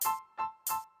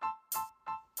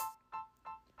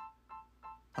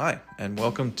Hi, and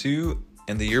welcome to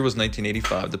And the Year Was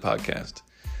 1985, the podcast.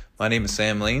 My name is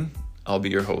Sam Lane. I'll be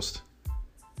your host.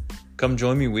 Come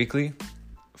join me weekly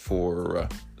for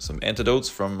some anecdotes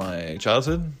from my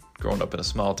childhood, growing up in a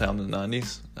small town in the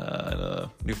 90s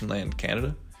in Newfoundland,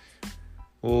 Canada.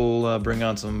 We'll bring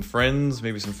on some friends,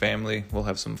 maybe some family. We'll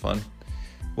have some fun.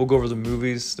 We'll go over the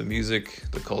movies, the music,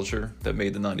 the culture that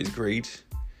made the 90s great,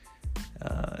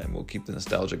 and we'll keep the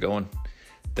nostalgia going.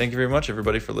 Thank you very much,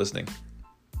 everybody, for listening.